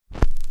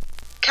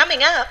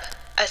Coming up,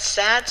 a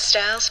Sad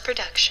Styles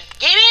production.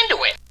 Get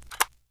into it!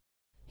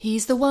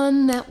 He's the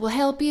one that will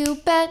help you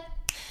bet.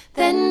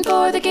 Then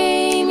for the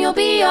game you'll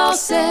be all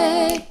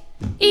set.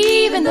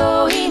 Even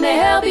though he may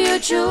help you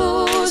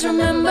choose,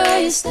 remember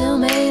you still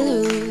may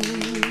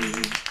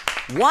lose.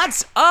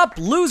 What's up,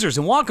 losers,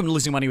 and welcome to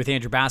Losing Money with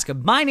Andrew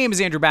Bascom. My name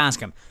is Andrew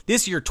Bascom.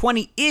 This is your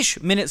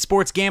 20-ish minute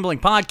sports gambling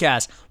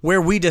podcast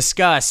where we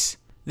discuss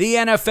the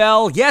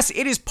NFL. Yes,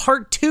 it is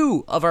part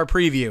 2 of our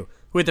preview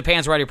with the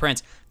Pants Righty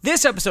Prince.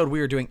 This episode,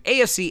 we are doing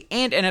AFC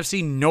and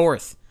NFC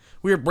North.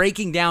 We are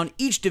breaking down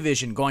each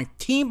division, going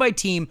team by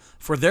team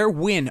for their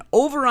win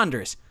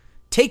over-unders,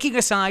 taking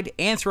a side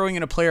and throwing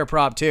in a player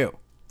prop too.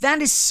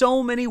 That is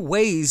so many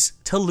ways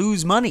to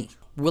lose money.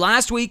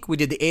 Last week, we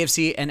did the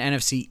AFC and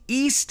NFC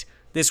East.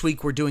 This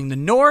week, we're doing the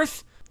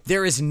North.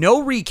 There is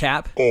no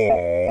recap.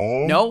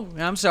 No,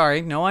 I'm sorry.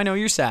 No, I know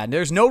you're sad.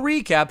 There's no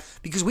recap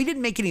because we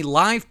didn't make any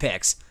live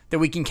picks that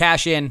we can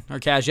cash in or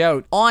cash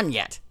out on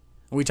yet.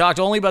 We talked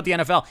only about the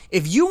NFL.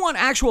 If you want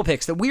actual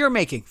picks that we are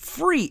making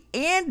free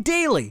and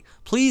daily,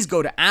 please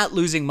go to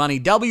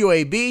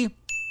 @losingmoney,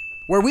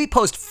 where we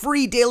post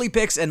free daily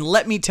picks, and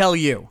let me tell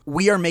you,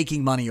 we are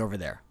making money over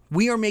there.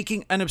 We are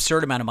making an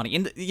absurd amount of money.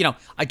 And,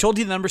 I told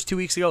you the numbers 2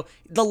 weeks ago.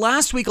 The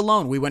last week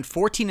alone, we went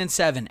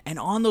 14-7, and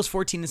on those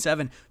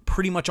 14-7,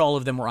 pretty much all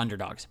of them were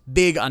underdogs,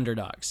 big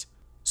underdogs.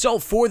 So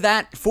for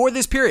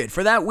this period,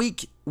 for that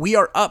week, we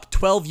are up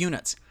 12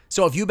 units.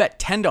 So if you bet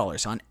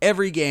 $10 on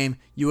every game,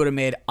 you would have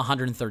made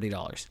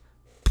 $130.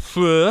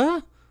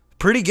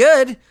 Pretty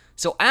good.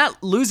 So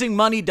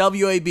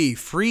 @losingmoney,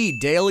 free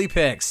daily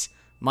picks.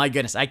 My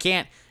goodness, I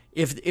can't.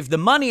 If the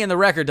money and the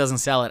record doesn't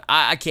sell it,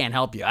 I can't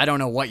help you. I don't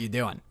know what you're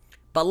doing.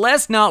 But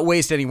let's not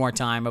waste any more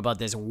time about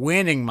this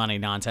winning money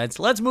nonsense.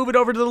 Let's move it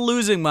over to the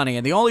losing money.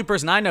 And the only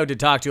person I know to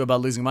talk to about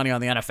losing money on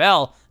the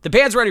NFL, the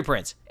Pants Righty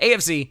Prince,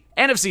 AFC,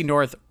 NFC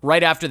North,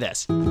 right after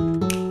this.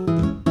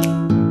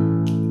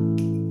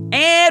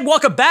 And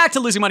welcome back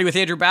to Losing Money with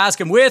Andrew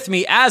Bascom. With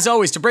me, as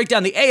always, to break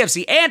down the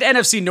AFC and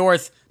NFC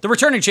North, the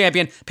returning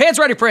champion, Pants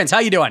Righty Prince. How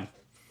you doing?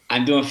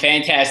 I'm doing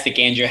fantastic,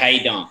 Andrew. How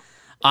you doing?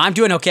 I'm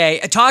doing okay.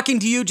 Talking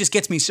to you just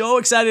gets me so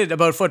excited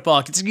about football.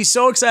 It gets me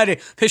so excited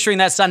picturing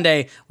that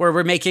Sunday where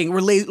we're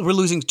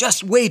losing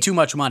just way too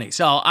much money.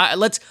 So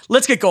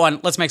let's get going.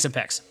 Let's make some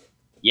picks.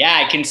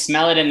 Yeah, I can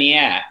smell it in the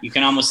air. You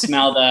can almost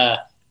smell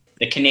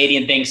the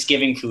Canadian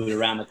Thanksgiving food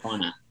around the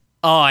corner.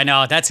 Oh, I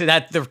know. That's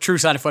the true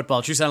sign of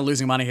football, true sign of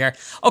losing money here.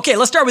 Okay,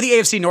 let's start with the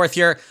AFC North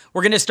here.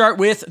 We're going to start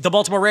with the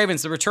Baltimore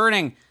Ravens, the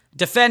returning,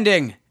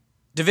 defending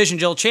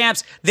divisional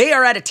champs. They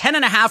are at a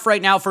 10.5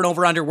 right now for an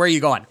over-under. Where are you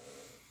going?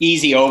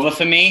 Easy over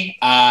for me.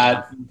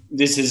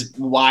 This is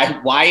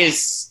why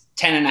is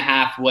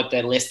 10.5 what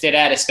they're listed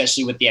at,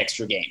 especially with the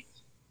extra game,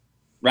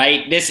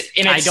 right?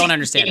 I don't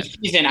understand it.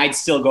 Season, I'd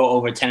still go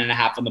over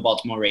 10.5 on the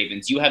Baltimore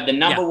Ravens. You have the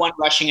number one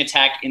rushing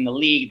attack in the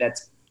league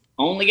that's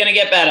only going to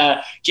get better.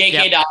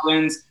 J.K.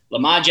 Dobbins,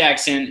 Lamar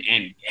Jackson,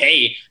 and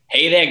hey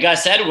there,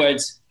 Gus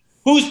Edwards,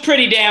 who's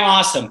pretty damn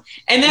awesome.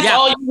 And that's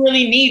all you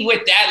really need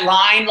with that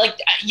line. Like,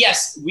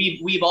 yes,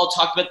 we've all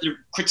talked about the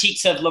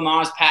critiques of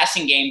Lamar's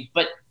passing game,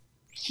 but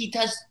he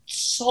does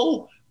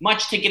so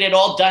much to get it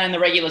all done in the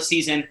regular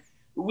season.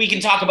 We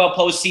can talk about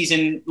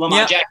postseason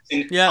Lamar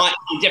Jackson on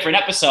a different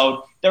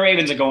episode. The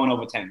Ravens are going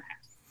over 10.5.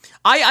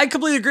 I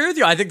completely agree with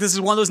you. I think this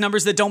is one of those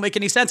numbers that don't make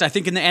any sense. I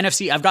think in the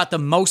NFC, I've got the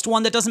most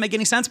one that doesn't make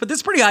any sense, but this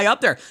is pretty high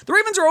up there. The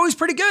Ravens are always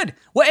pretty good.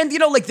 Well, and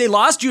they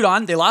lost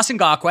Judon, they lost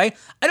Ngakoue.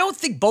 I don't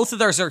think both of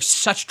those are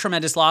such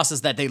tremendous losses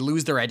that they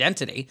lose their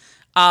identity.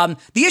 The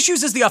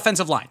issues is the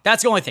offensive line.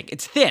 That's the only thing.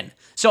 It's thin.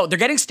 So they're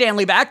getting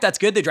Stanley back. That's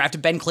good. They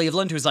drafted Ben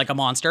Cleveland, who's like a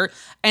monster,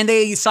 and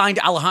they signed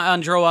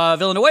Alejandro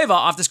Villanueva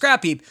off the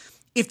scrap heap.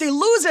 If they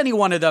lose any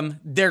one of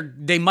them,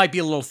 they might be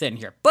a little thin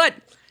here, but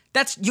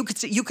you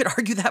could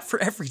argue that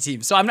for every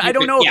team. So I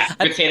don't know. Yeah,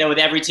 you could say that with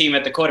every team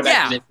at the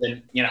quarterback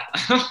position,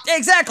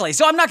 Exactly.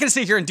 So I'm not going to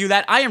sit here and do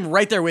that. I am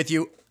right there with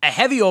you. A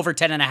heavy over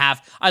 10.5.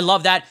 I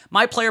love that.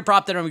 My player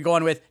prop that I'm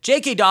going with,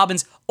 J.K.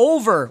 Dobbins,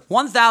 over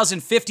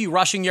 1,050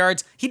 rushing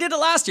yards. He did it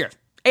last year.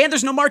 And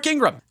there's no Mark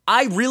Ingram.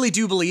 I really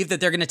do believe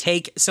that they're going to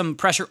take some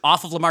pressure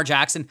off of Lamar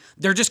Jackson.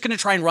 They're just going to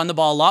try and run the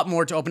ball a lot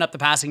more to open up the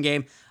passing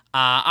game.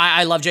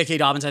 I love J.K.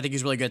 Dobbins. I think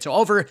he's really good. So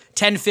over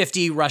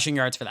 1,050 rushing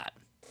yards for that.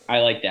 I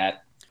like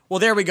that. Well,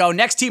 there we go.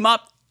 Next team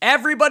up,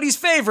 everybody's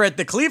favorite,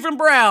 the Cleveland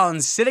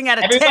Browns, sitting at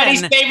a 10.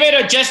 Everybody's favorite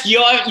or just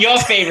your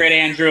favorite,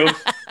 Andrew?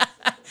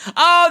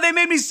 Oh, they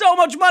made me so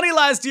much money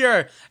last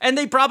year. And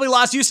they probably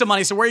lost you some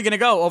money. So where are you going to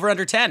go? Over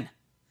under 10?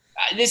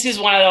 This is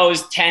one of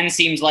those 10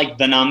 seems like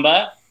the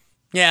number.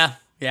 Yeah.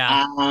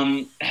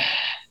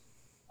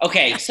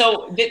 Okay,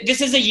 so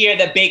this is a year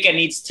that Baker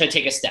needs to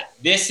take a step.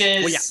 This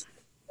is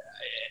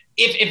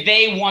if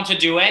they want to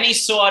do any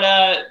sort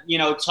of,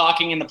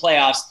 talking in the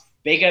playoffs,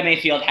 Baker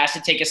Mayfield has to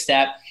take a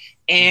step.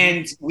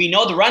 And we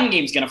know the run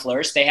game's going to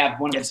flourish. They have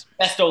one of the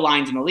best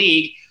O-lines in the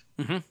league.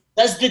 Mm-hmm.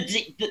 Does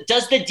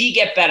the D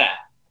get better?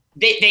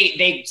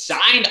 They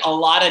signed a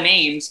lot of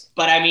names,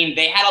 but I mean,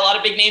 they had a lot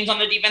of big names on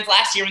the defense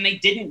last year and they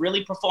didn't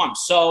really perform.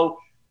 So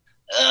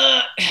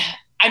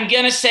I'm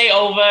going to say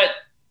over.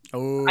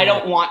 Oh. I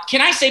don't want.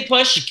 Can I say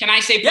push?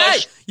 Yeah,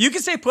 you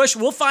can say push.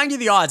 We'll find you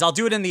the odds. I'll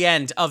do it in the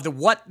end of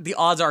what the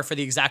odds are for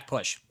the exact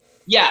push.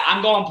 Yeah,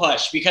 I'm going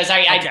push because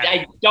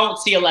I don't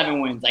see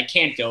 11 wins. I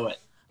can't do it.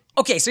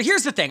 Okay, so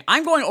here's the thing.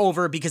 I'm going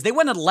over because they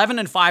went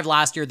 11-5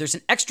 last year. There's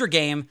an extra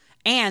game.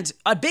 And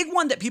a big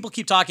one that people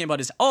keep talking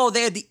about is,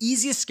 they had the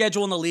easiest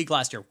schedule in the league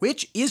last year,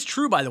 which is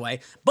true, by the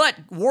way. But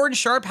Warren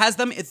Sharp has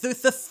them. It's the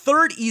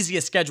third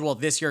easiest schedule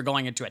this year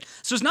going into it.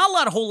 So there's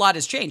not a whole lot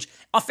has changed.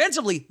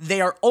 Offensively, they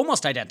are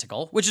almost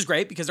identical, which is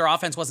great because their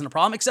offense wasn't a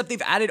problem, except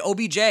they've added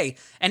OBJ.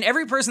 And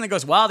every person that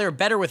goes, wow, they're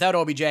better without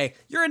OBJ,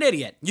 you're an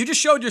idiot. You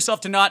just showed yourself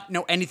to not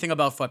know anything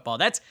about football.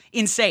 That's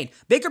insane.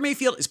 Baker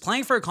Mayfield is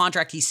playing for a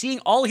contract. He's seeing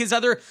all his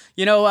other,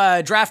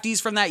 draftees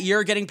from that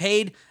year getting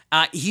paid.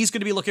 He's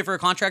going to be looking for a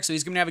contract, so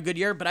he's going to have a good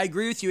year. But I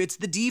agree with you. It's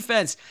the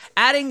defense.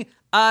 Adding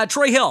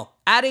Troy Hill,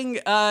 adding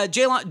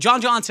John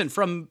Johnson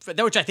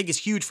which I think is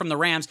huge from the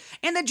Rams,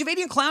 and then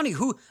Jadeveon Clowney,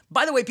 who,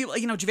 by the way, people,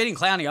 Jadeveon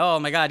Clowney, oh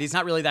my God, he's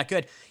not really that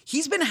good.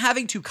 He's been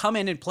having to come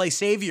in and play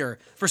savior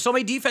for so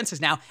many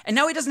defenses now, and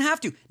now he doesn't have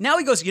to. Now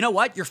he goes, you know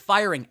what? You're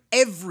firing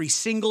every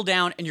single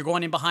down, and you're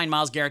going in behind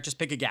Myles Garrett. Just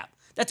pick a gap.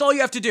 That's all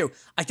you have to do.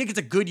 I think it's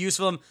a good use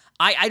of them.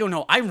 I don't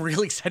know. I'm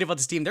really excited about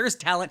this team. There's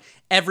talent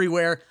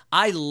everywhere.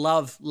 I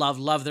love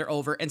their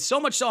over. And so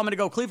much so, I'm going to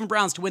go Cleveland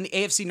Browns to win the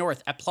AFC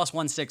North at plus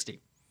 160.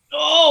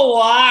 Oh,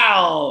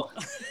 wow.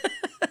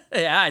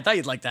 Yeah, I thought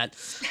you'd like that.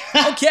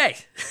 Okay.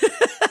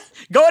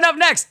 Going up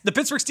next, the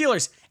Pittsburgh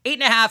Steelers,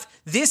 8.5.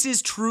 This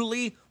is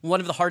truly one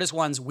of the hardest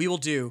ones we will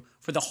do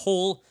for the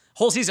whole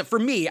season. For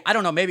me, I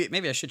don't know.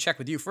 Maybe I should check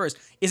with you first.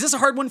 Is this a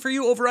hard one for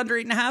you, over under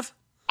 8.5?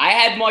 I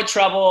had more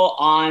trouble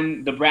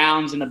on the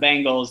Browns and the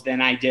Bengals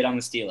than I did on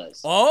the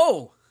Steelers.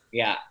 Oh.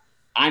 Yeah.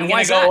 I'm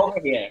going to go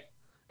over here.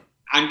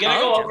 I'm going to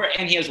go over,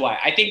 and here's why.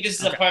 I think this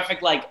is a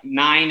perfect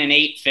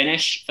 9-8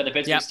 finish for the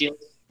Pittsburgh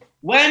Steelers.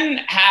 When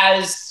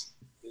has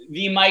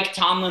the Mike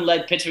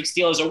Tomlin-led Pittsburgh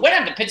Steelers, or when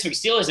have the Pittsburgh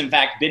Steelers, in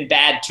fact, been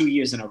bad 2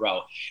 years in a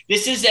row?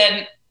 This is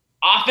an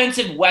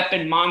offensive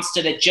weapon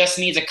monster that just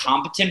needs a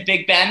competent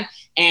Big Ben.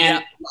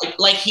 And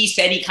like he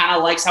said, he kind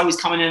of likes how he's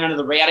coming in under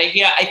the radar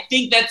here. I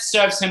think that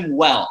serves him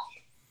well.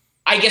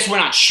 I guess we're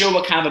not sure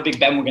what kind of a Big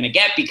Ben we're going to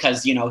get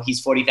because, he's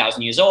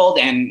 40,000 years old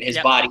and his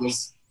body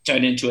is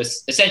turned into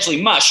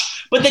essentially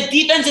much. But the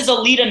defense is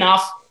elite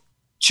enough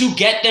to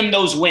get them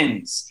those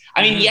wins.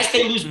 I mean, yes,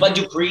 they lose Bud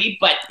Dupree,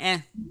 but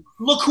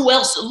look who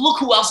else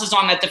is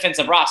on that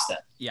defensive roster.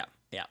 Yeah.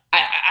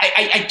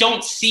 I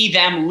don't see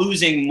them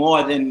losing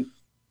more than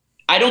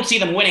 – I don't see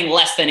them winning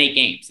less than 8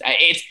 games.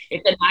 It's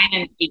a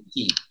 9-8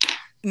 team.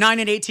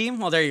 9-8 team?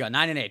 Well, there you go,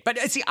 9-8. But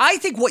see, I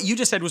think what you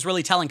just said was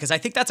really telling because I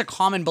think that's a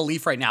common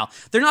belief right now.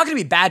 They're not going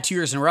to be bad 2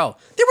 years in a row.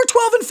 They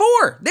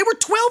were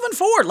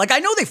 12-4. Like, I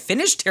know they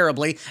finished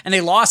terribly and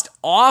they lost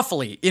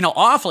awfully in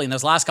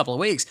those last couple of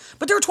weeks,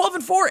 but they were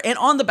 12-4 and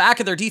on the back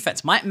of their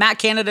defense. Matt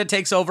Canada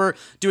takes over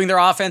doing their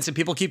offense and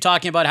people keep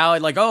talking about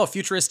how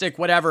futuristic,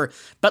 whatever.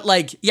 But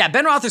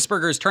Ben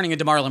Roethlisberger is turning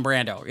into Marlon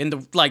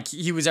Brando.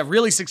 He was a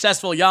really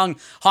successful, young,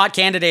 hot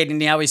candidate and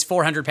now he's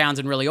 400 pounds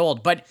and really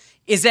old. But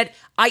is that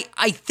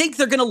I think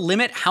they're going to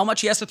limit how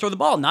much he has to throw the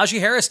ball. Najee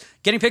Harris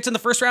getting picked in the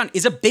first round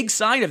is a big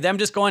sign of them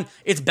just going,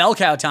 it's bell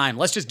cow time.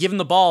 Let's just give him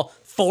the ball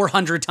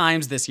 400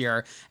 times this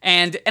year.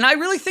 And I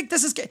really think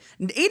this is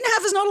 8.5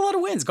 is not a lot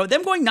of wins.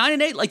 Them going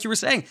 9-8, like you were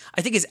saying,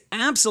 I think is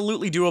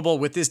absolutely doable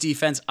with this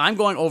defense. I'm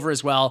going over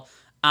as well.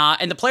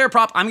 And the player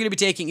prop I'm going to be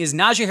taking is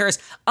Najee Harris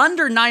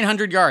under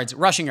 900 yards,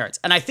 rushing yards.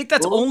 And I think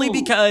that's only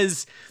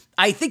because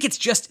I think it's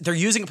just they're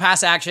using a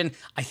pass action.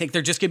 I think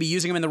they're just going to be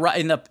using him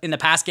in the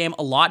pass game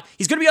a lot.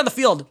 He's going to be on the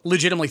field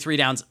legitimately 3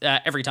 downs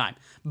every time.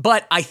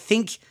 But I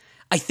think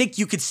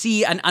you could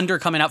see an under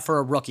coming up for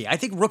a rookie. I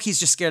think rookies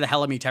just scare the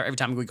hell out of me every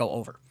time we go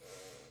over.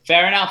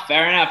 Fair enough.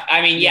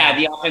 I mean,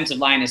 the offensive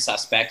line is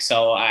suspect,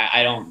 so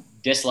I don't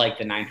dislike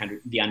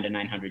the under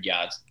 900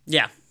 yards.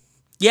 Yeah.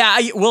 Yeah,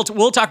 we'll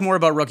talk more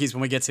about rookies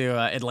when we get to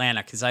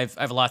Atlanta because I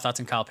have a lot of thoughts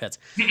on Kyle Pitts.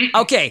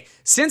 Okay,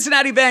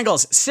 Cincinnati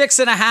Bengals,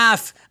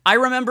 6.5. I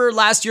remember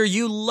last year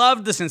you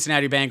loved the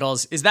Cincinnati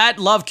Bengals. Is that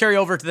love carry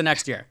over to the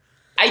next year?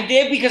 I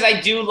did because I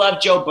do love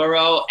Joe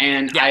Burrow,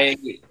 and I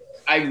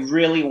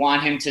really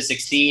want him to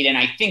succeed, and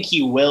I think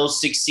he will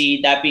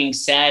succeed. That being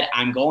said,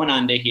 I'm going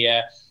under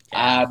here.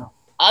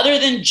 Other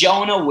than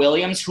Jonah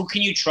Williams, who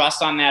can you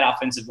trust on that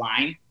offensive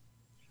line?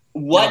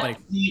 What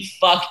the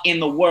fuck in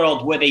the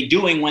world were they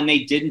doing when they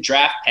didn't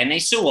draft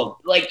Penei Sewell?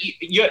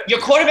 Your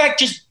quarterback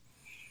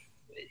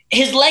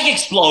his leg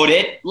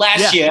exploded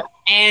last year,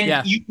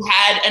 and you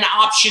had an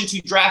option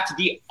to draft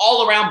the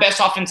all-around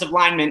best offensive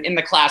lineman in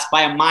the class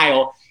by a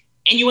mile,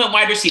 and you went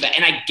wide receiver.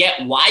 And I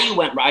get why you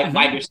went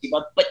wide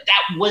receiver, but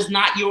that was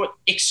not your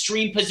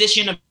extreme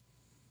position of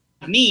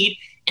need,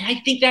 and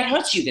I think that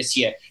hurts you this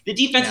year. The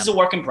defense is a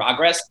work in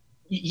progress.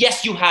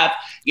 Yes, you have,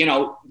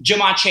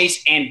 Jamar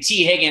Chase and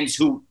T. Higgins,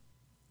 who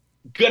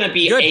going to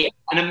be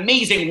an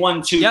amazing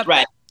 1-2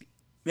 threat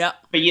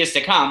for years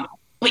to come.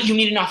 But you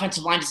need an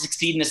offensive line to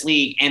succeed in this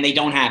league, and they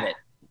don't have it.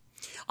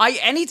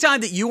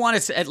 Anytime that you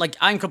want to, like,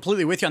 I'm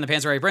completely with you on the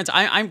Panthers Prince.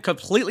 I'm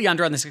completely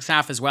under on the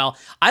 6.5 as well.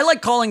 I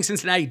like calling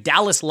Cincinnati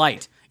Dallas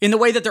light in the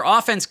way that their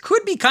offense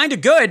could be kind of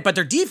good, but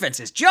their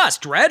defense is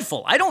just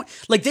dreadful.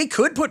 They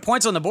could put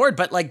points on the board,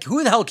 but like,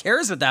 who the hell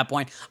cares at that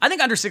point? I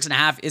think under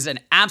 6.5 is an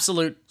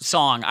absolute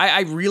song.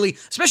 I really,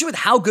 especially with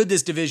how good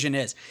this division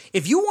is.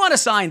 If you want a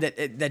sign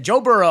that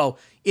Joe Burrow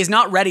is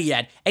not ready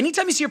yet,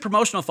 anytime you see a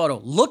promotional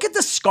photo, look at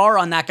the scar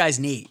on that guy's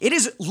knee. It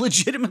is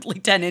legitimately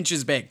 10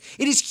 inches big.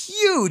 It is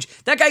huge.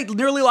 That guy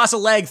nearly lost a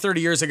leg 30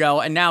 years ago,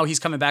 and now he's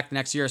coming back the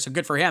next year, so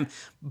good for him.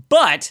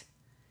 But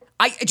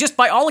just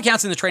by all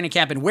accounts in the training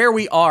camp and where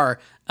we are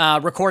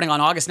recording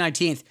on August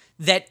 19th,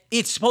 that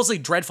it's supposedly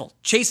dreadful.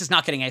 Chase is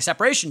not getting a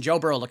separation. Joe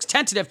Burrow looks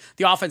tentative.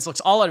 The offense looks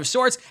all out of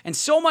sorts. And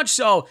so much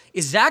so,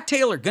 is Zach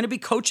Taylor going to be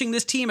coaching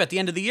this team at the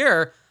end of the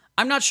year?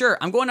 I'm not sure.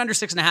 I'm going under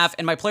 6.5,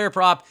 and my player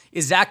prop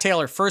is Zach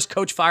Taylor, first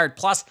coach fired,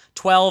 plus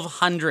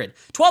 1,200.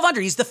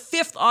 1,200, he's the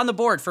 5th on the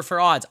board for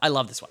odds. I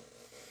love this one.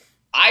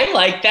 I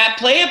like that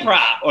player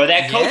prop or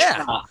that coach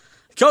prop.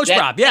 Coach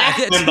prop, yeah.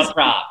 Member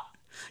prop.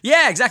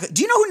 Yeah, exactly.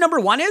 Do you know who number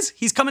 1 is?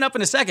 He's coming up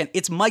in a second.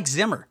 It's Mike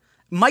Zimmer.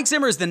 Mike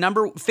Zimmer is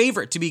the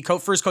favorite to be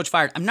first coach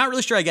fired. I'm not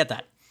really sure I get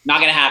that. Not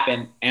going to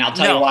happen. And I'll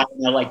tell you why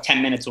in like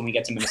 10 minutes when we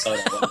get to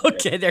Minnesota.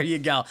 Okay, there you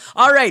go.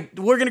 All right,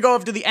 we're going to go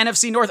over to the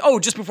NFC North. Oh,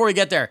 just before we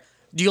get there,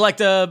 do you like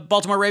the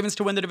Baltimore Ravens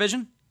to win the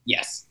division?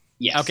 Yes.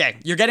 Okay,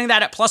 you're getting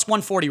that at plus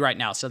 140 right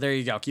now, so there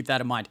you go. Keep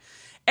that in mind.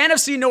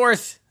 NFC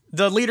North,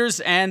 the leaders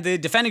and the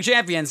defending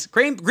champions,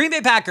 Green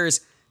Bay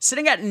Packers,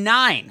 sitting at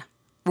 9.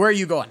 Where are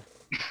you going?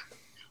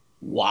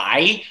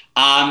 Why?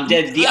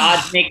 Did the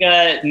odds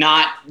maker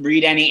not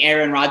read any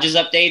Aaron Rodgers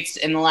updates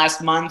in the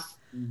last month?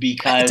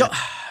 Because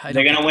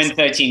they're going to win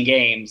 13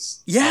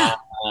 games. Yeah.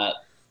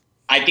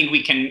 I think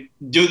we can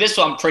do this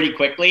one pretty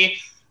quickly.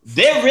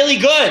 They're really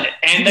good,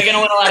 and they're going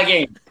to win a lot of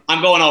games.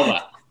 I'm going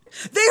over.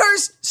 They are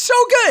so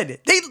good.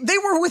 They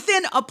were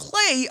within a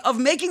play of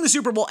making the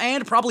Super Bowl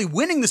and probably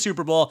winning the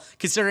Super Bowl,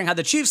 considering how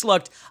the Chiefs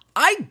looked.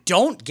 I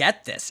don't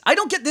get this.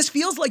 This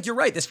feels like, you're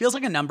right, this feels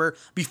like a number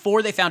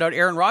before they found out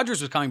Aaron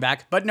Rodgers was coming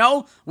back. But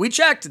no, we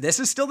checked. This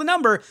is still the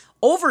number.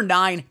 Over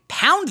 9.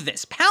 Pound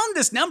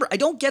this number. I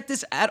don't get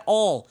this at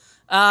all.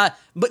 But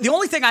the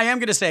only thing I am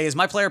going to say is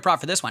my player prop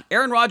for this one.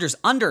 Aaron Rodgers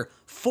under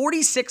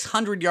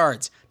 4,600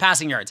 yards,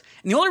 passing yards.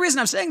 And the only reason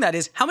I'm saying that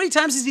is, how many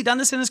times has he done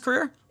this in his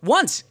career?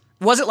 Once.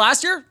 Was it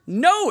last year?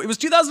 No, it was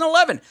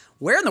 2011.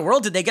 Where in the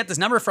world did they get this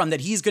number from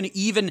that he's going to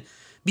even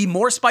be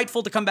more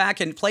spiteful to come back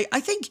and play? I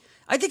think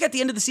at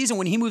the end of the season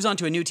when he moves on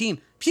to a new team,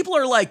 people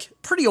are like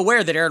pretty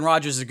aware that Aaron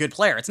Rodgers is a good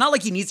player. It's not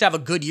like he needs to have a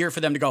good year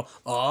for them to go,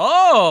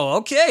 oh,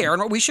 okay,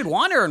 we should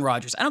want Aaron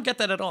Rodgers. I don't get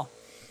that at all.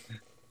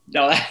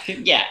 No,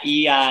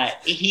 yeah,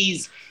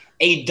 he's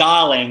a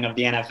darling of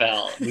the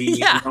NFL. We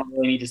don't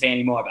really need to say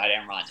any more about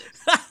Aaron Rodgers.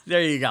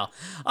 There you go.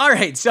 All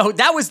right, so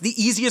that was the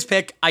easiest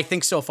pick, I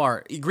think, so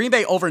far. Green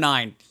Bay over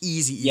 9.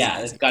 Easy. Yeah,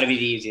 it's got to be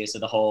the easiest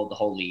of the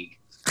whole league.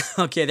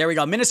 Okay, there we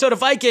go. Minnesota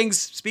Vikings,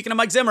 speaking of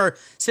Mike Zimmer,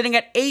 sitting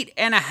at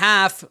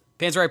 8.5.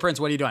 Panzer Prince,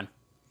 what are you doing?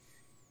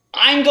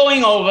 I'm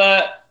going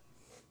over,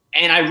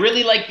 and I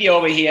really like the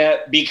over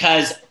here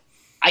because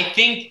I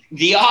think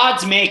the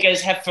odds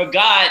makers have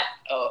forgot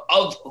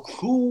of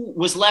who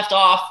was left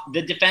off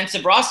the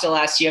defensive roster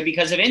last year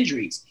because of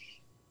injuries.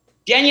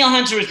 Danielle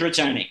Hunter is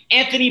returning.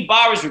 Anthony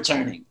Barr is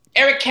returning.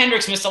 Eric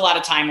Kendricks missed a lot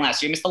of time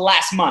last year. Missed the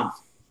last month.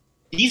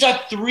 These are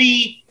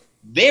 3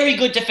 very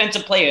good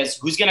defensive players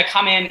who's going to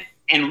come in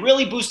and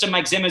really boost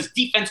Mike Zimmer's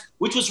defense,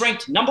 which was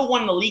ranked number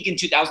 1 in the league in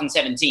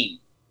 2017.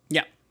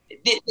 Yeah.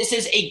 This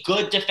is a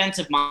good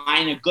defensive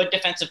mind, a good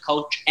defensive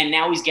coach, and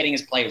now he's getting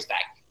his players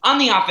back. On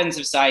the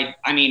offensive side,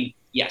 I mean,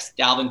 yes,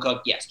 Dalvin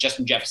Cook, yes,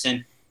 Justin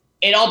Jefferson.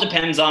 It all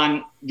depends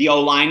on the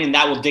O-line, and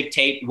that will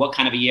dictate what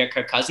kind of a year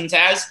Kirk Cousins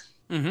has.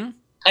 Mm-hmm.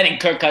 I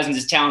think Kirk Cousins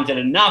is talented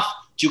enough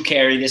to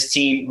carry this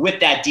team with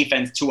that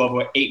defense to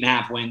over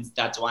 8.5 wins.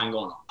 That's why I'm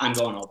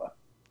going over.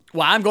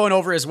 Well, I'm going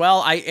over as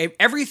well.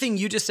 Everything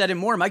you just said and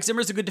more. Mike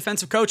Zimmer's a good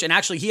defensive coach, and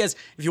actually he has,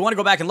 if you want to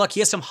go back and look, he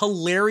has some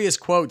hilarious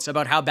quotes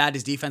about how bad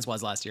his defense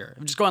was last year.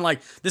 I'm just going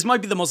like, this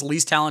might be the most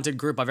least talented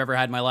group I've ever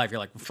had in my life. You're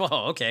like,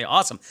 oh, okay,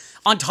 awesome.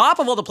 On top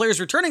of all the players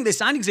returning, they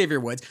signed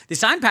Xavier Woods, they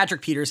signed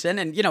Patrick Peterson,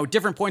 and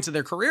different points of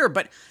their career,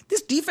 but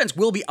this defense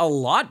will be a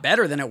lot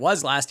better than it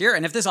was last year,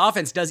 and if this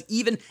offense does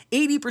even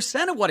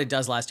 80% of what it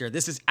does last year,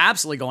 this is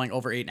absolutely going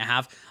over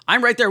 8.5.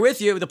 I'm right there with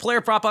you. The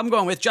player prop I'm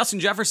going with, Justin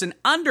Jefferson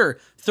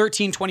under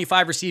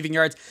 1325 receiving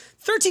yards.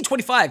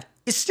 1325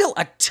 is still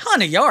a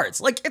ton of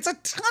yards. Like, it's a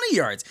ton of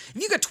yards.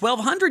 If you got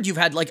 1,200, you've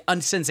had like a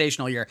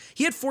sensational year.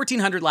 He had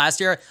 1,400 last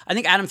year. I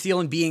think Adam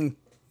Thielen being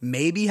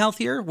maybe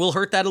healthier will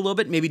hurt that a little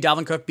bit. Maybe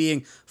Dalvin Cook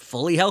being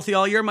fully healthy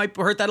all year might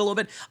hurt that a little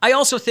bit. I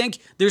also think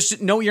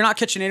you're not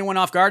catching anyone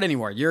off guard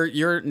anymore.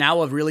 You're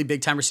now a really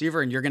big time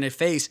receiver, and you're going to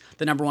face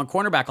the number 1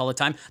 cornerback all the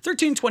time.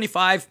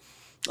 1325,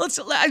 let's,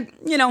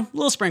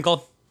 little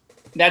sprinkle.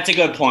 That's a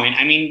good point.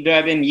 I mean, there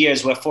have been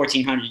years where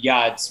 1,400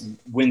 yards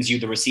wins you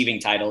the receiving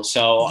title.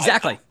 So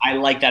exactly. I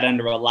like that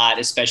under a lot,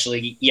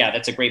 especially,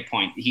 that's a great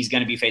point. He's going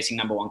to be facing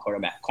number 1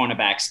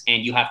 cornerbacks,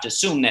 and you have to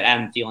assume that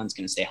Adam Thielen's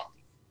going to stay healthy.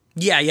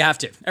 Yeah, you have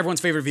to.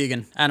 Everyone's favorite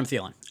vegan, Adam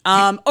Thielen.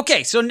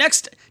 Okay, so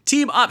next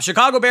team up,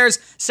 Chicago Bears,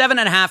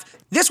 7.5.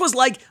 This was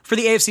like for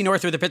the AFC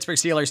North or the Pittsburgh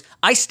Steelers.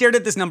 I stared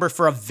at this number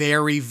for a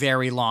very,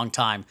 very long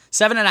time.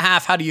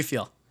 7.5, how do you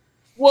feel?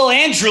 Well,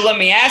 Andrew, let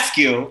me ask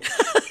you,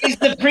 is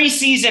the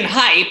preseason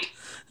hype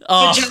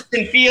for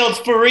Justin Fields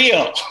for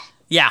real?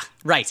 Yeah,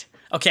 right.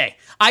 Okay.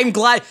 I'm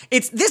glad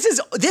this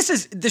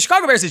is the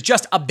Chicago Bears is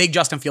just a big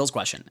Justin Fields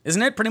question,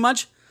 isn't it? Pretty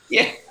much?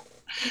 Yeah.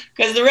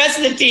 Because the rest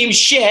of the team's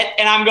shit,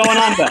 and I'm going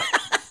under.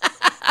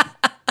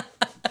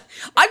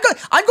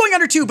 I'm going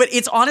under too, but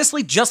it's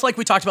honestly just like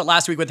we talked about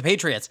last week with the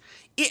Patriots.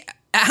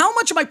 How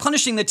much am I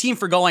punishing the team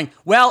for going,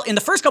 well, in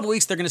the first couple of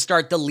weeks, they're going to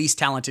start the least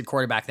talented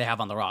quarterback they have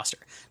on the roster?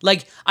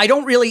 Like, I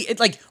don't really,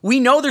 we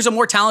know there's a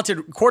more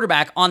talented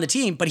quarterback on the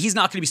team, but he's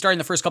not going to be starting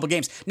the first couple of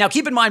games. Now,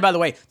 keep in mind, by the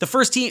way, the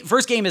first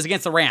game is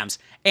against the Rams,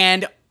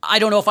 and I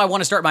don't know if I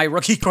want to start my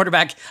rookie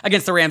quarterback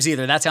against the Rams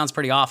either. That sounds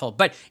pretty awful.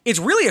 But it's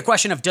really a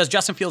question of, does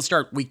Justin Fields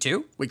start week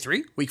 2, week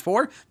 3, week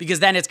 4? Because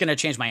then it's going to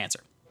change my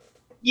answer.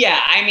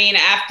 Yeah, I mean,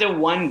 after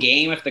one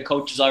game, if the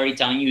coach is already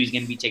telling you he's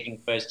going to be taking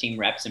first-team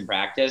reps in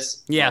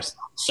practice,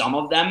 some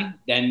of them,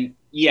 then,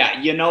 yeah,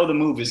 you know the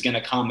move is going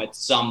to come at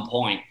some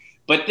point.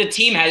 But the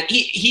team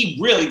he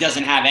really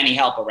doesn't have any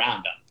help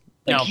around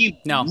him. He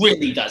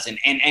really doesn't.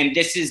 And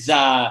this is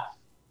a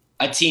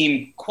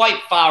team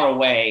quite far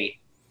away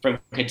from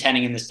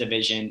contending in this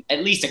division,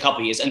 at least a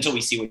couple of years, until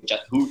we see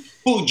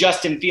who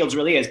Justin Fields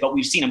really is. But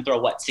we've seen him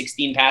throw,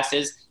 16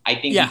 passes? I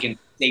think he can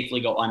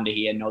safely go under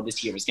here and know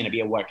this year is going to be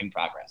a work in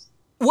progress.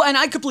 Well, and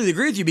I completely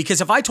agree with you,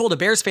 because if I told a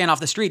Bears fan off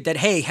the street that,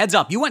 hey, heads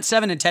up, you went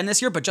 7-10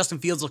 this year, but Justin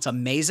Fields looks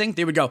amazing,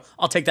 they would go,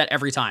 I'll take that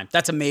every time.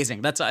 That's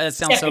amazing. That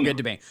sounds so good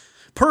to me.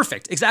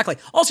 Perfect. Exactly.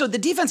 Also, the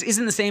defense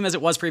isn't the same as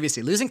it was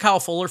previously. Losing Kyle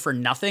Fuller for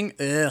nothing.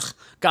 Ugh.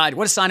 God,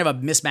 what a sign of a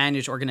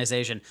mismanaged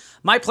organization.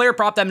 My player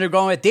prop that I'm going to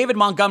go with, David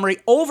Montgomery,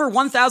 over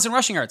 1,000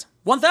 rushing yards.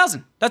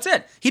 1,000. That's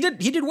it. He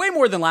did way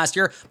more than last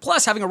year.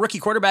 Plus, having a rookie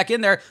quarterback in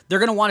there, they're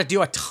going to want to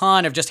do a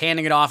ton of just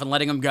handing it off and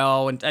letting him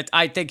go. And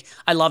I think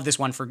I love this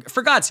one for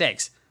God's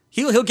sakes.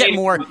 He'll get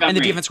more, and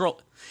the defense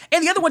roll.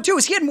 And the other one, too,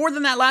 is he had more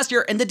than that last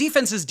year, and the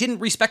defenses didn't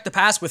respect the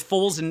pass with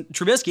Foles and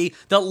Trubisky.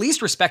 They'll at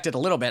least respect it a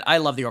little bit. I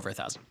love the over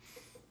 1,000.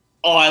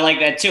 Oh, I like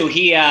that, too.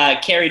 He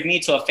carried me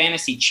to a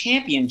fantasy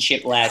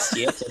championship last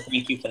year, so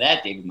thank you for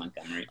that, David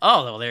Montgomery.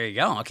 Oh, well, there you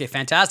go. Okay,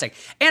 fantastic.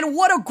 And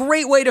what a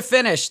great way to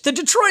finish. The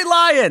Detroit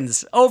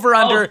Lions, over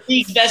under.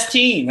 League's best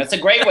team. That's a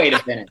great way to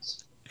finish.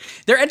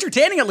 They're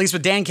entertaining, at least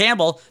with Dan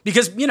Campbell,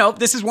 because,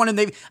 this is one of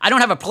the, I don't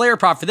have a player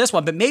prop for this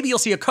one, but maybe you'll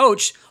see a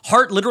coach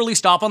heart literally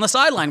stop on the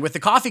sideline with the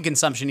coffee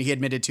consumption he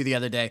admitted to the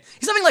other day.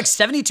 He's having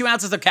 72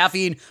 ounces of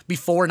caffeine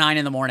before 9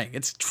 a.m.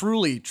 It's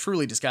truly,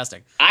 truly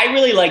disgusting. I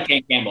really like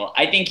Dan Campbell.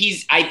 I think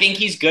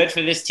he's good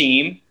for this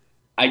team.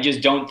 I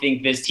just don't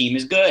think this team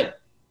is good.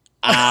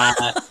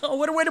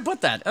 What a way to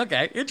put that.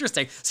 Okay,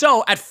 interesting.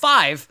 So at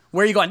 5,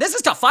 where are you going? This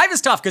is tough. 5 is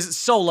tough because it's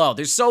so low.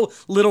 There's so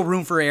little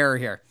room for error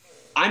here.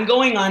 I'm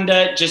going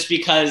under just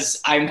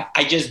because I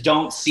just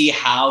don't see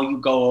how you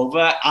go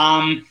over.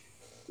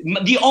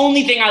 The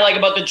only thing I like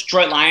about the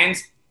Detroit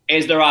Lions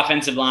is their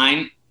offensive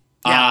line.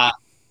 Yeah.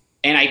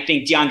 And I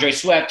think DeAndre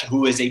Swift,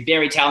 who is a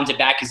very talented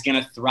back, is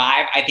going to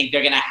thrive. I think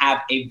they're going to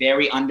have a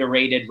very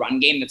underrated run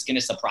game that's going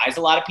to surprise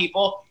a lot of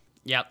people.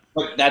 Yep.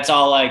 But that's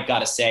all I got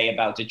to say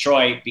about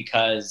Detroit,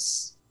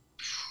 because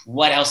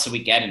what else are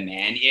we getting,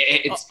 man?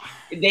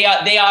 They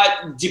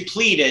are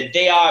depleted.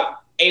 They are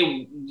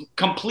a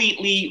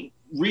completely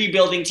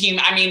rebuilding team.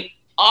 I mean,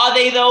 are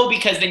they though?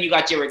 Because then you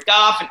got Jared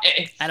Goff.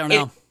 I don't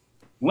know.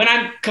 When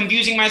I'm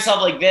confusing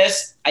myself like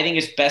this, I think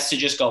it's best to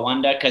just go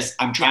under, because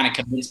I'm trying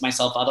to convince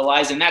myself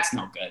otherwise, and that's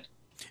no good.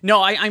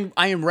 No, I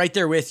am right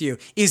there with you.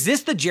 Is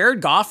this the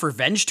Jared Goff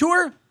revenge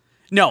tour?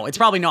 No, it's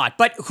probably not.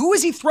 But who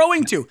is he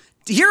throwing to?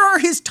 Here are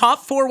his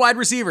top 4 wide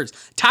receivers: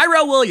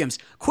 Tyrell Williams,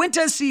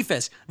 Quintez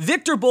Cephas,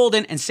 Victor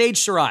Bolden, and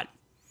Sage Surratt.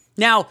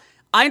 Now,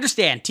 I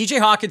understand TJ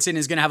Hawkinson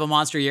is going to have a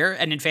monster year,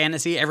 and in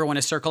fantasy, everyone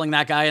is circling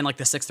that guy in the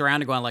 6th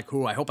round and going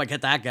I hope I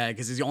get that guy,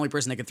 because he's the only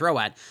person they can throw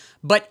at.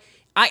 But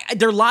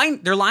their line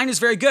is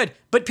very good.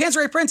 But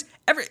Panzer Prince,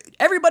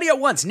 everybody at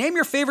once, name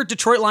your favorite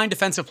Detroit Lion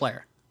defensive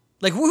player.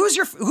 Who's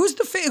your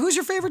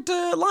favorite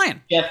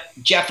Lion?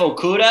 Jeff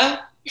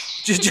Okudah.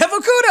 Just Jeff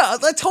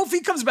Okudah. Let's hope he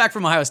comes back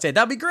from Ohio State.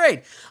 That'd be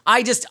great.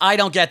 I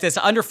don't get this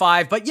under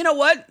 5, but you know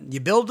what?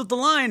 You build with the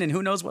line, and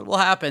who knows what will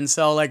happen.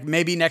 So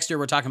maybe next year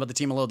we're talking about the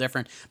team a little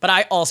different. But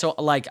I also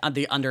like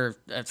the under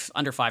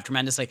 5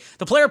 tremendously.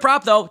 The player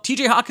prop though,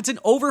 TJ Hawkinson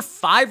over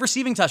 5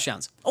 receiving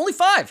touchdowns. Only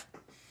 5.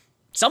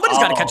 Somebody's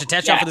got to catch a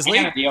touchdown for this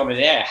league. Over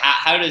there.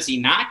 How does he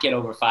not get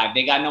over 5?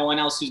 They got no one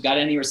else who's got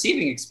any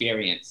receiving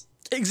experience.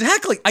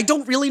 Exactly. I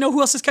don't really know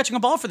who else is catching a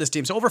ball for this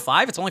team. So over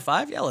 5, it's only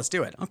 5? Yeah, let's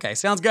do it. Okay,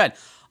 sounds good.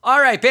 All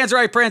right,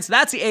 Panzer Prince,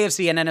 that's the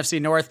AFC and NFC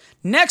North.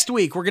 Next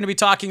week, we're going to be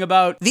talking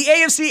about the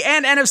AFC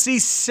and NFC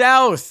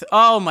South.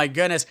 Oh my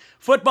goodness.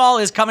 Football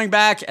is coming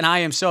back, and I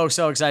am so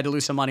excited to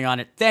lose some money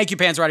on it. Thank you,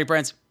 Panzer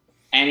Prince.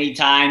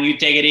 Anytime. You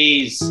take it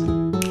easy.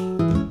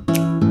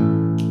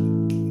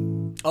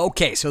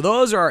 Okay, so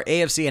those are our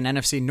AFC and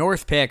NFC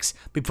North picks.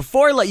 But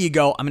before I let you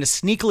go, I'm going to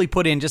sneakily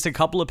put in just a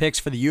couple of picks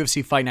for the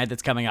UFC Fight Night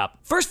that's coming up.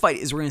 First fight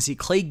is we're going to see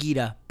Clay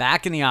Guida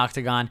back in the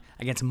octagon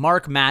against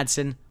Mark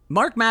Madsen.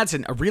 Mark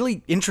Madsen, a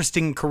really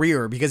interesting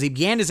career because he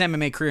began his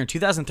MMA career in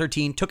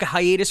 2013, took a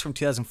hiatus from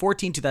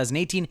 2014,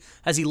 2018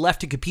 as he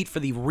left to compete for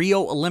the Rio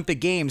Olympic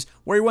Games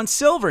where he won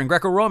silver in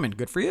Greco-Roman.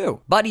 Good for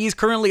you. But he's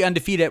currently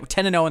undefeated at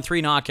 10-0 and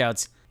 3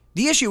 knockouts.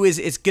 The issue is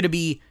it's going to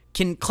be,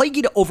 can Clay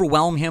Guida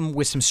overwhelm him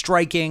with some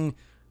striking,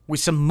 with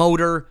some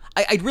motor?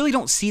 I really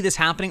don't see this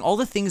happening. All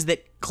the things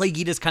that Clay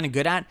Guida is kind of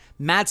good at,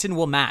 Madsen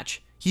will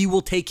match. He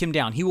will take him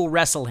down. He will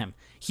wrestle him.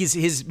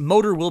 His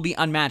motor will be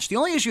unmatched. The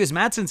only issue is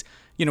Madsen's,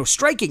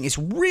 striking is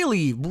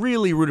really,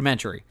 really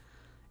rudimentary.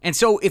 And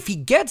so if he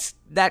gets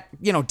that,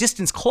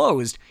 distance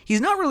closed,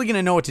 he's not really going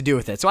to know what to do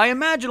with it. So I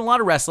imagine a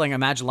lot of wrestling, I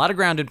imagine a lot of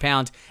ground and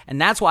pound,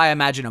 and that's why I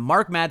imagine a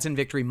Mark Madsen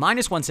victory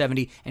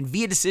 -170 and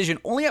via decision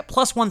only at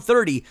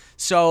 +130.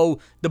 So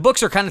the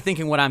books are kind of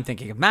thinking what I'm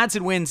thinking. If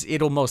Madsen wins,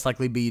 it'll most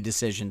likely be a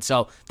decision.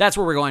 So that's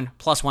where we're going,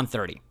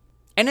 +130.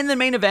 And in the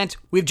main event,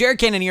 we have Jared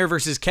Cannonier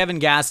versus Kevin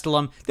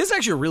Gastelum. This is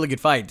actually a really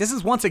good fight. This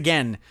is once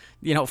again,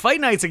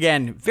 fight nights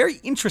again, very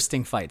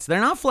interesting fights.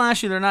 They're not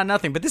flashy, they're not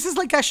nothing, but this is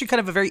actually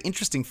kind of a very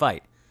interesting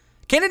fight.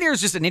 Cannonier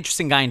is just an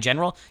interesting guy in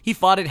general. He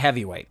fought at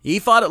heavyweight. He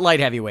fought at light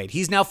heavyweight.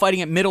 He's now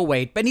fighting at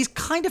middleweight, but he's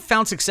kind of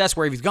found success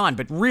where he's gone,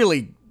 but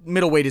really,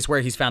 middleweight is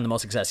where he's found the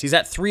most success. He's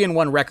at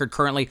 3-1 record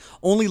currently,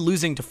 only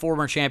losing to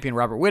former champion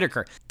Robert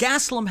Whittaker.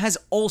 Gastelum has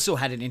also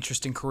had an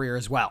interesting career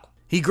as well.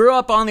 He grew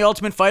up on The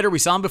Ultimate Fighter. We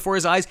saw him before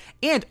his eyes.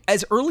 And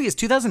as early as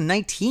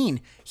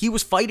 2019, he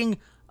was fighting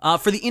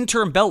for the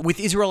interim belt with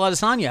Israel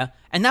Adesanya.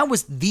 And that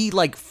was the,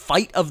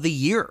 fight of the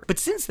year. But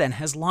since then,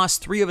 has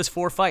lost 3 of his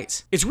 4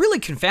 fights. It's really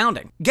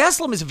confounding.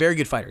 Gastelum is a very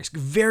good fighter. He's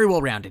very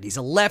well-rounded. He's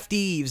a lefty.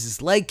 He uses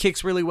his leg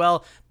kicks really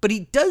well. But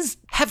he does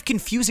have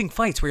confusing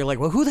fights where you're like,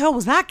 well, who the hell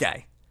was that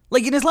guy?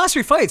 In his last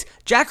 3 fights,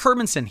 Jack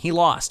Hermanson, he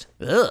lost.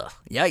 Ugh,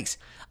 yikes.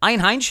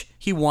 Ian Heinz,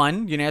 he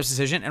won unanimous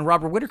decision. And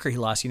Robert Whittaker, he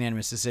lost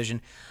unanimous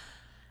decision.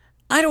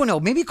 I don't know,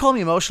 maybe call me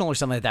emotional or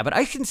something like that, but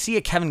I can see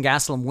a Kevin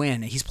Gastelum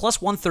win. He's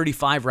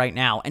 +135 right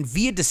now, and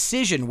via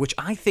decision, which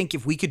I think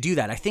if we could do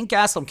that, I think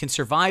Gastelum can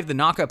survive the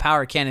knockout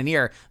power of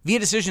Cannonier. Via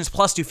decision is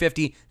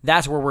 +250,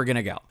 that's where we're going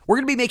to go. We're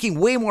going to be making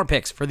way more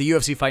picks for the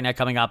UFC Fight Night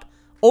coming up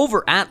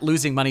over at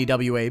Losing Money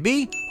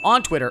WAB,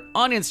 on Twitter,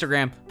 on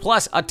Instagram,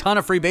 plus a ton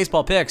of free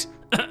baseball picks,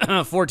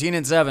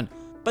 14-7.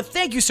 But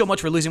thank you so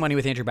much for Losing Money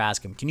with Andrew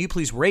Bascom. Can you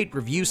please rate,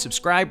 review,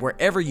 subscribe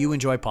wherever you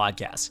enjoy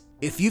podcasts?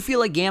 If you feel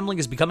like gambling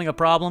is becoming a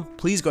problem,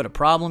 please go to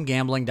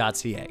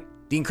problemgambling.ca.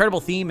 The incredible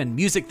theme and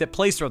music that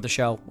plays throughout the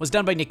show was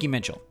done by Nikki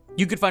Mitchell.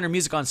 You can find her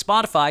music on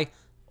Spotify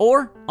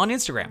or on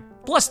Instagram.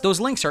 Plus, those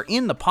links are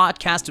in the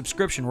podcast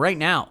description right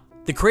now.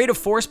 The creative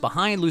force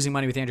behind Losing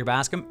Money with Andrew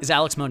Bascom is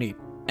Alex Monette.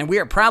 And we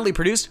are proudly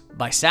produced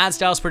by Sad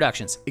Styles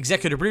Productions.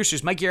 Executive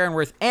producers Mike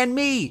Aaronworth and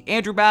me,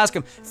 Andrew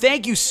Bascom.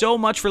 Thank you so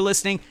much for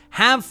listening.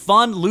 Have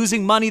fun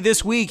losing money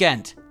this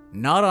weekend.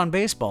 Not on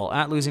baseball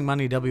at Losing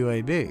Money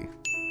WAB.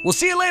 We'll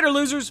see you later,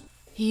 losers.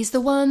 He's the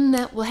one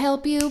that will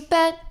help you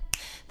bet.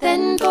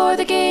 Then for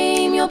the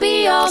game you'll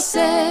be all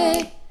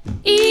set.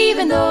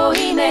 Even though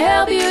he may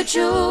help you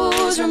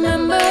choose,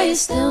 remember you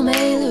still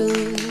may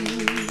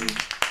lose.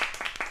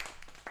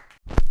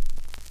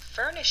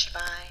 Furnished by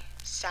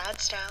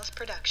Sad Styles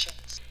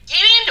Productions.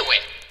 Get into it!